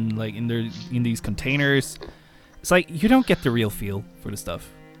glass and like in these containers, it's like you don't get the real feel for the stuff.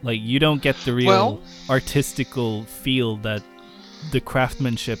 Like, you don't get the real artistical feel, that the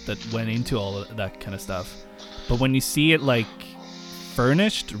craftsmanship that went into all of that kind of stuff. But when you see it like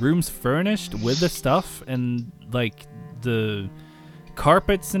rooms furnished with the stuff and like the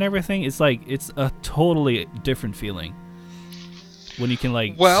carpets and everything, it's like it's a totally different feeling. When you can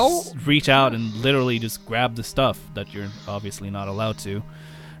like reach out and literally just grab the stuff that you're obviously not allowed to,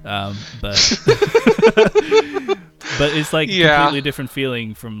 but it's like a completely different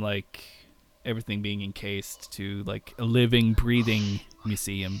feeling from like everything being encased to like a living, breathing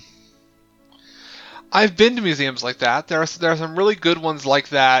museum. I've been to museums like that. There are some really good ones like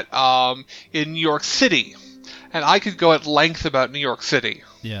that in New York City. and I could go at length about New York City.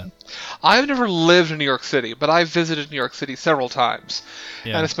 Yeah. I've never lived in New York City, but I've visited New York City several times,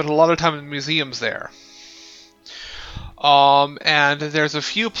 and I spent a lot of time in museums there. And there's a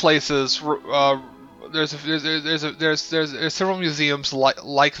few places. There's several museums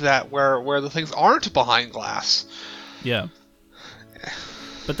like that where the things aren't behind glass. Yeah.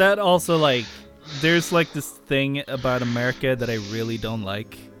 But that also, like, there's like this thing about America that I really don't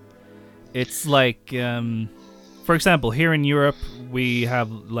like. It's like, for example, here in Europe, we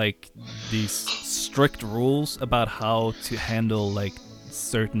have like these strict rules about how to handle like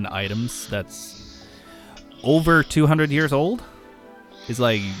certain items that's over 200 years old. It's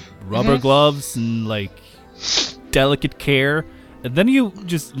like rubber gloves and like delicate care. And then you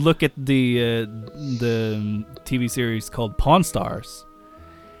just look at the TV series called Pawn Stars.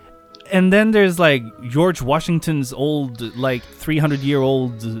 And then there's like George Washington's old, like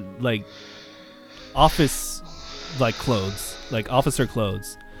 300-year-old, like office, like clothes, like officer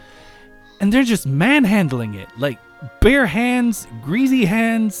clothes, and they're just manhandling it, like bare hands, greasy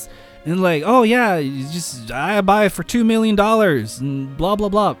hands, and like, oh yeah, I buy it for $2 million and blah blah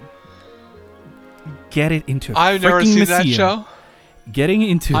blah. Get it into a I've never seen museum. That show. Getting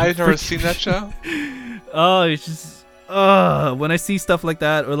into. I've never seen that show. Oh, it's just when I see stuff like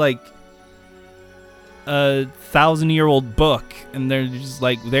that, or like a 1,000-year-old book, and they're just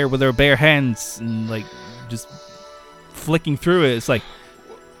like there with their bare hands and like just flicking through it. It's like,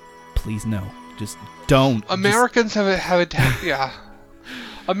 please no, just don't. Americans have a yeah.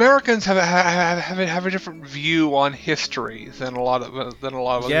 Americans have a different view on history than a lot of other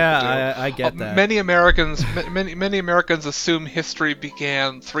people do. Yeah, I get that. Many Americans assume history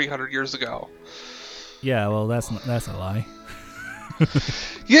began 300 years ago. Yeah, well, that's a lie.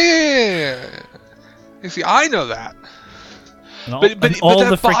 Yeah. You see, I know that. And all the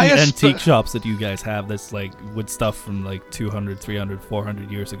freaking antique shops that you guys have, that's like with stuff from like 200, 300,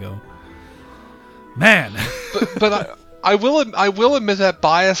 400 years ago. Man. but I will admit that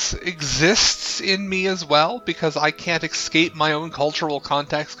bias exists in me as well, because I can't escape my own cultural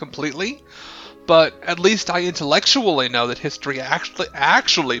context completely. But at least I intellectually know that history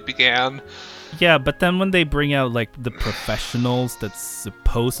actually began. Yeah, but then when they bring out like the professionals that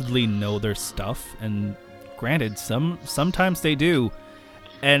supposedly know their stuff, and granted, sometimes they do,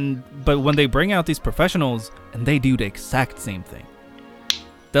 but when they bring out these professionals and they do the exact same thing,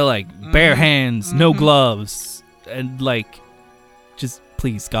 they're like bare hands, no gloves, and like, just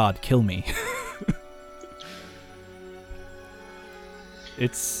please God, kill me.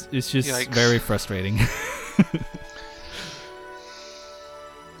 It's just Yikes. Very frustrating.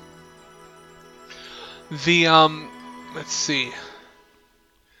 Let's see.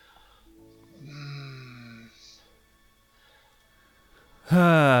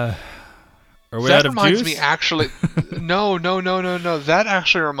 Are we that out of reminds juice? Me actually. No. That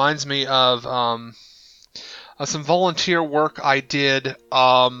actually reminds me of some volunteer work I did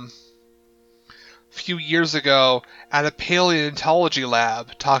a few years ago at a paleontology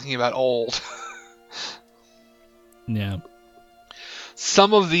lab talking about old. Yeah.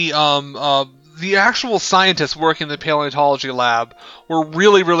 Some of the actual scientists working in the paleontology lab were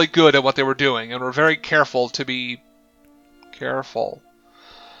really, really good at what they were doing, and were very careful to be careful.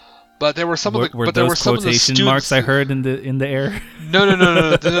 But there were some of the quotation marks I heard in the air. No.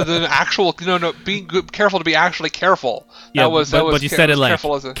 The actual being careful to be actually careful. Yeah, but you said it like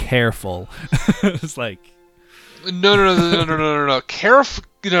careful. It's like no.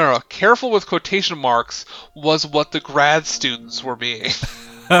 Careful with quotation marks was what the grad students were being.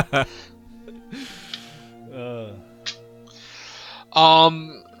 I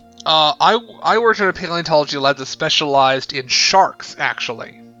worked at a paleontology lab that specialized in sharks,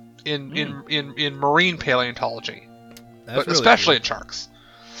 actually, in marine paleontology, but really especially cool. In sharks.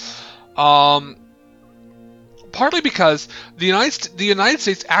 Partly because the United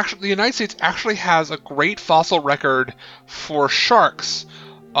States actually has a great fossil record for sharks.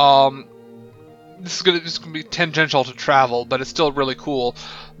 This is gonna be tangential to travel, but it's still really cool.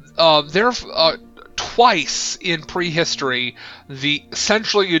 Twice in prehistory, the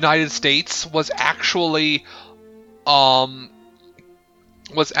central United States was actually a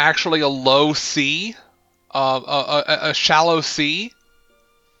low sea, a shallow sea,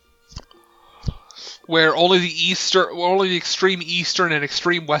 where only the extreme eastern and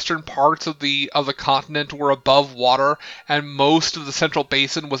extreme western parts of the continent were above water, and most of the central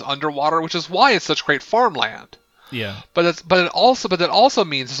basin was underwater, which is why it's such great farmland. Yeah. But that also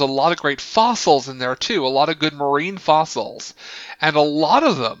means there's a lot of great fossils in there too, a lot of good marine fossils, and a lot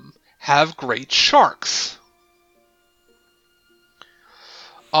of them have great sharks.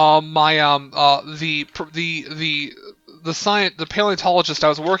 The paleontologist I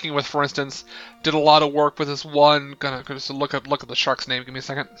was working with, for instance, did a lot of work with this one. Gonna just look at the shark's name. Give me a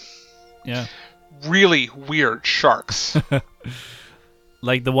second. Yeah. Really weird sharks.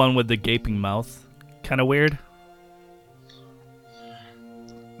 Like the one with the gaping mouth. Kind of weird.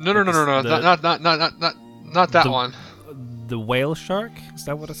 No. Not that one. The whale shark? Is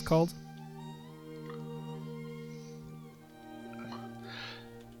that what it's called?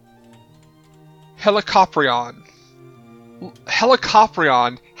 Helicoprion.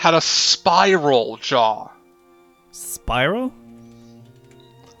 Helicoprion had a spiral jaw. Spiral?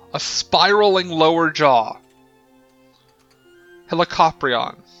 A spiraling lower jaw.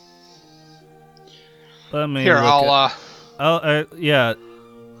 Helicoprion. Let me Here, yeah.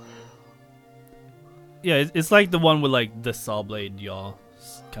 Yeah, it's like the one with like the saw blade yaw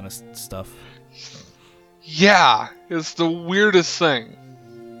kind of stuff. Yeah, it's the weirdest thing.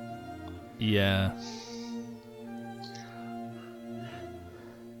 Yeah.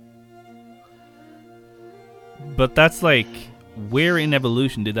 But that's like, where in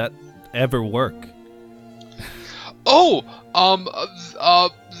evolution did that ever work? Oh,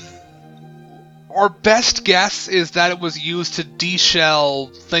 our best guess is that it was used to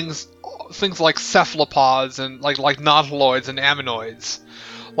deshell things like cephalopods and like nautiloids and ammonoids.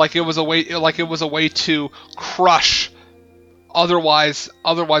 Like it was a way to crush otherwise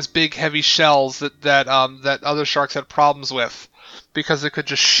big heavy shells that other sharks had problems with, because it could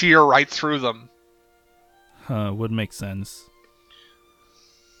just shear right through them. Would make sense.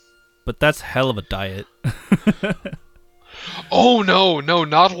 But that's hell of a diet. Oh no,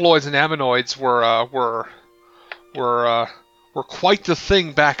 nautiloids and ammonoids were quite the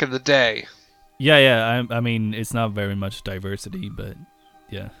thing back in the day. Yeah. I mean, it's not very much diversity, but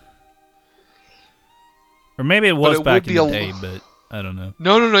yeah. Or maybe it was back in the day, but I don't know.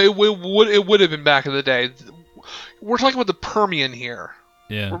 No. It would have been back in the day. We're talking about the Permian here.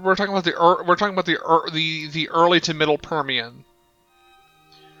 Yeah. We're talking about the early to middle Permian.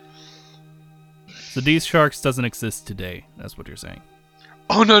 So these sharks doesn't exist today. That's what you're saying.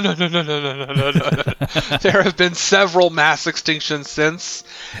 Oh no. There have been several mass extinctions since,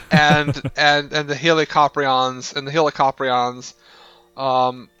 and the helicoprions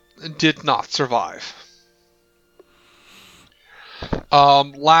did not survive.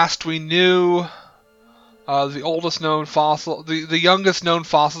 Last we knew, the oldest known fossil, the youngest known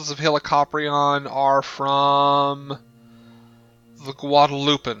fossils of helicoprion are from the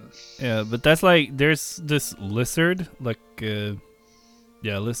Guadalupan. Yeah, but that's like, there's this lizard, like,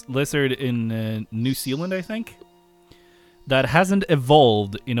 lizard in New Zealand, I think, that hasn't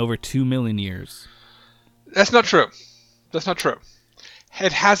evolved in over 2 million years. That's not true.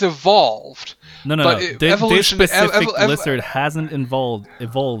 It has evolved. No. This specific lizard hasn't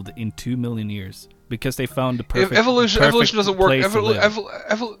evolved in 2 million years because they found the perfect evolution doesn't work.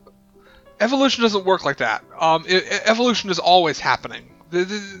 Evolution doesn't work like that. Evolution is always happening.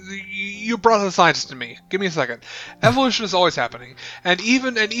 You brought the scientist to me. Give me a second. Evolution is always happening, and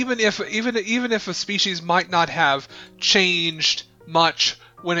even if a species might not have changed much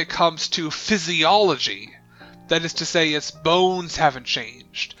when it comes to physiology, that is to say, its bones haven't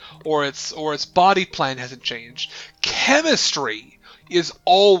changed, or its body plan hasn't changed, chemistry is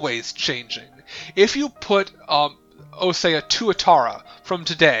always changing. If you put say a tuatara from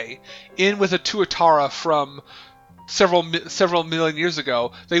today in with a tuatara from several million years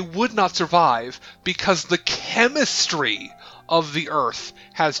ago, they would not survive, because the chemistry of the Earth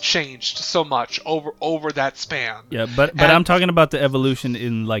has changed so much over that span. Yeah, but I'm talking about the evolution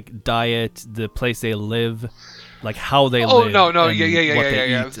in like diet, the place they live, like how they live. Oh no, and what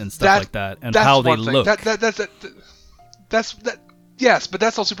they eat and stuff like that, and how they look. Yes, but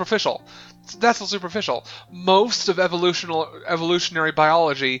that's all superficial. Most of evolutionary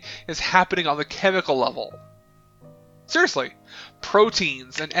biology is happening on the chemical level. Seriously,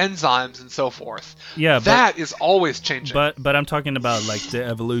 proteins and enzymes and so forth. Yeah, that is always changing. But I'm talking about like the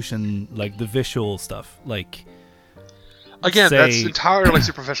evolution, like the visual stuff, like. Again, that's entirely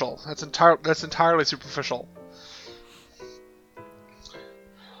superficial. That's entirely superficial.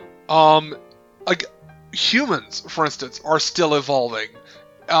 Humans, for instance, are still evolving,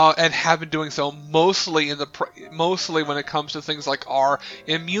 and have been doing so mostly when it comes to things like our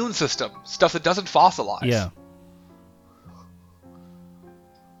immune system, stuff that doesn't fossilize. Yeah.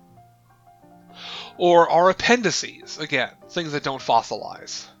 Or our appendices, again, things that don't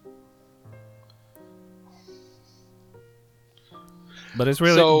fossilize. But it's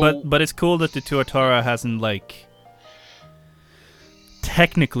really, but it's cool that the tuatara hasn't like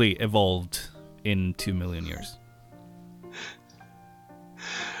technically evolved in 2 million years.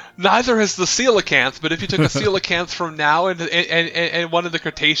 Neither has the coelacanth, but if you took a coelacanth from now and one in the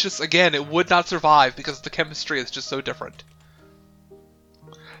Cretaceous, again, it would not survive because the chemistry is just so different.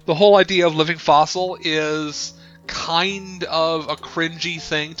 The whole idea of living fossil is kind of a cringy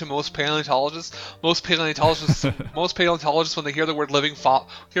thing to most paleontologists. Most paleontologists, when they hear the word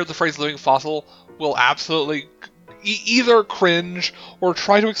hear the phrase living fossil, will absolutely either cringe or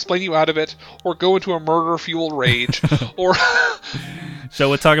try to explain you out of it, or go into a murder-fueled rage, or. Shall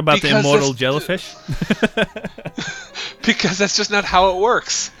we talk about the immortal jellyfish? Because that's just not how it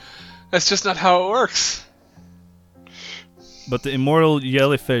works. That's just not how it works. But the immortal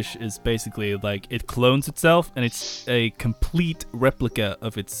jellyfish is basically like it clones itself, and it's a complete replica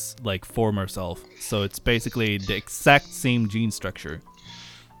of its like former self. So it's basically the exact same gene structure.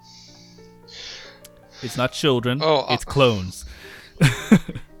 It's not children, it's clones.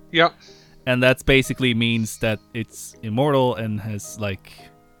 Yep. And that basically means that it's immortal and has like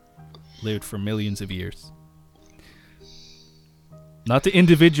lived for millions of years. Not the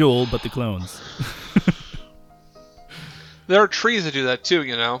individual, but the clones. There are trees that do that too,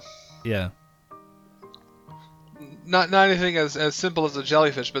 you know. Yeah. Not anything as simple as a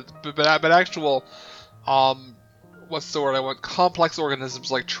jellyfish, but actual, what's the word I want? Complex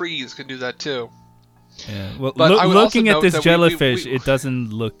organisms like trees can do that too. Yeah. Well, looking at this jellyfish, it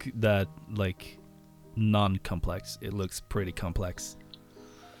doesn't look that like non-complex. It looks pretty complex.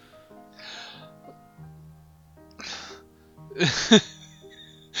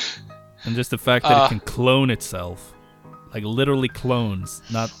 And just the fact that it can clone itself. Like literally clones,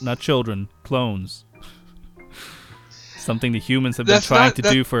 not children, clones. Something the humans have been trying to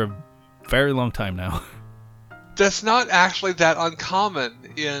do for a very long time now. That's not actually that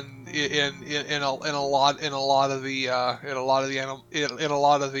uncommon in a lot of the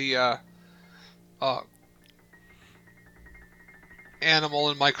animal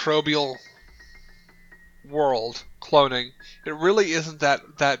and microbial world. Cloning. It really isn't that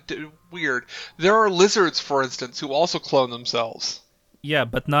weird. There are lizards, for instance, who also clone themselves. Yeah,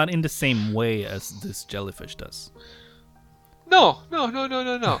 but not in the same way as this jellyfish does. No.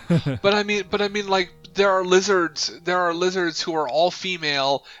 but I mean, like there are lizards who are all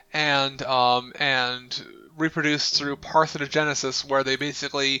female and reproduce through parthenogenesis, where they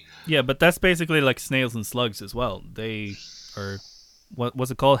basically. Yeah, but that's basically like snails and slugs as well. They are. What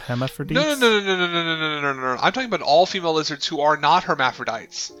was it called? Hermaphrodites? No. I'm talking about all female lizards who are not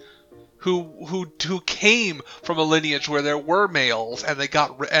hermaphrodites, who came from a lineage where there were males and they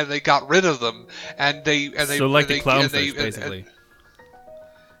got rid of them and they the clownfish basically.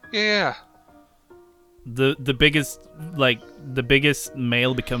 Yeah. The biggest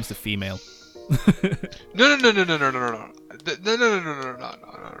male becomes the female. No.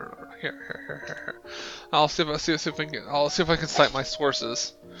 Here. I'll see if I can cite my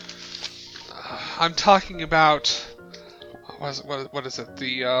sources. I'm talking about what is it?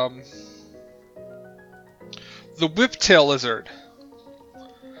 The whiptail lizard.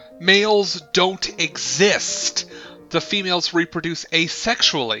 Males don't exist. The females reproduce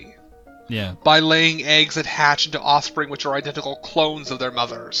asexually. Yeah. By laying eggs that hatch into offspring which are identical clones of their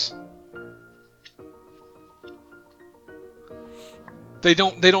mothers. They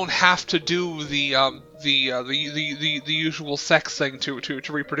don't have to do the usual sex thing to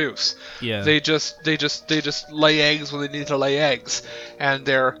reproduce. Yeah. They just lay eggs when they need to lay eggs, and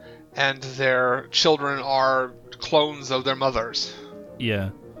their children are clones of their mothers. Yeah.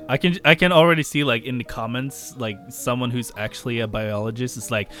 I can already see like in the comments like someone who's actually a biologist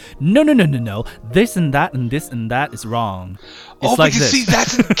is like no this and that and this and that is wrong. It's but you see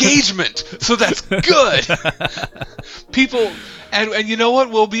that's engagement, so that's good. People and you know what?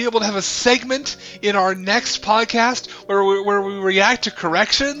 We'll be able to have a segment in our next podcast where we react to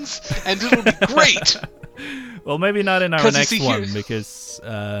corrections, and it'll be great. Well, maybe not in our next one because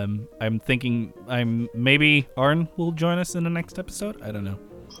I'm thinking maybe Arn will join us in the next episode. I don't know.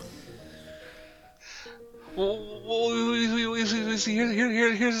 Well, here's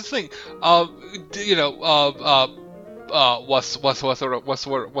the thing. What's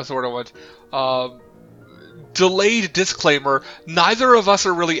the word I want? Delayed disclaimer. Neither of us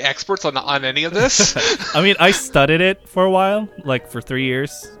are really experts on any of this. I mean, I studied it for a while, like for 3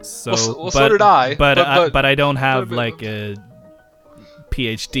 years. So, so did I. But I don't have like a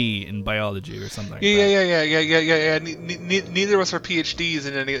PhD in biology or something. Yeah. Neither of us are PhDs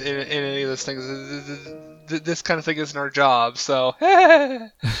in any of those things. This kind of thing isn't our job, so I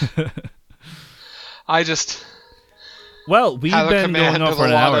just. Well, we've been going on for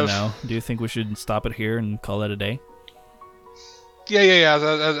an hour now. Do you think we should stop it here and call it a day? Yeah.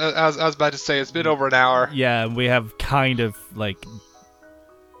 I was about to say it's been over an hour. Yeah, we have kind of like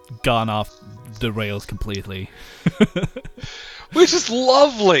gone off the rails completely. Which is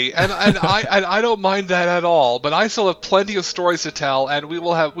lovely, and I don't mind that at all. But I still have plenty of stories to tell, and we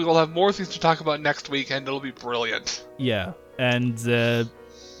will have more things to talk about next week, and it'll be brilliant. Yeah, and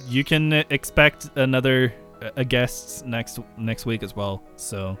you can expect another guest next week as well.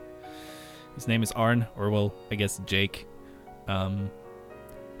 So his name is Arn, or well, I guess Jake.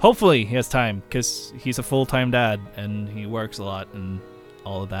 Hopefully he has time, because he's a full-time dad and he works a lot and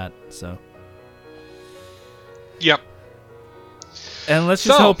all of that. So. Yep. And let's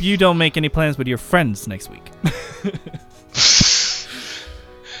just hope you don't make any plans with your friends next week.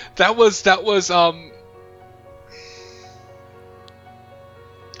 That was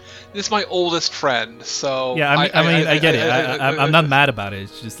this is my oldest friend, so yeah. I get it. I'm not mad about it.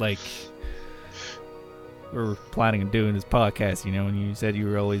 It's just like we're planning on doing this podcast, and you said you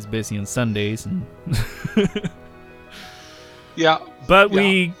were always busy on Sundays, and yeah. But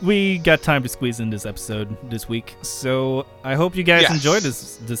we got time to squeeze in this episode this week, so I hope you guys enjoyed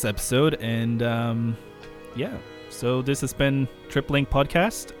this episode, and yeah. So this has been TripLink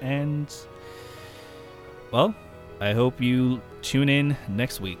Podcast, and well, I hope you tune in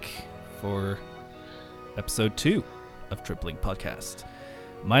next week for episode 2 of TripLink Podcast.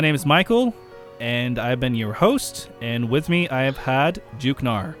 My name is Michael, and I've been your host, and with me I have had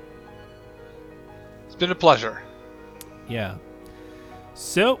Juknar. It's been a pleasure. Yeah.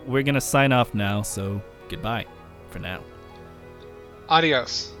 So we're going to sign off now, so goodbye for now.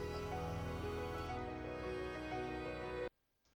 Adios.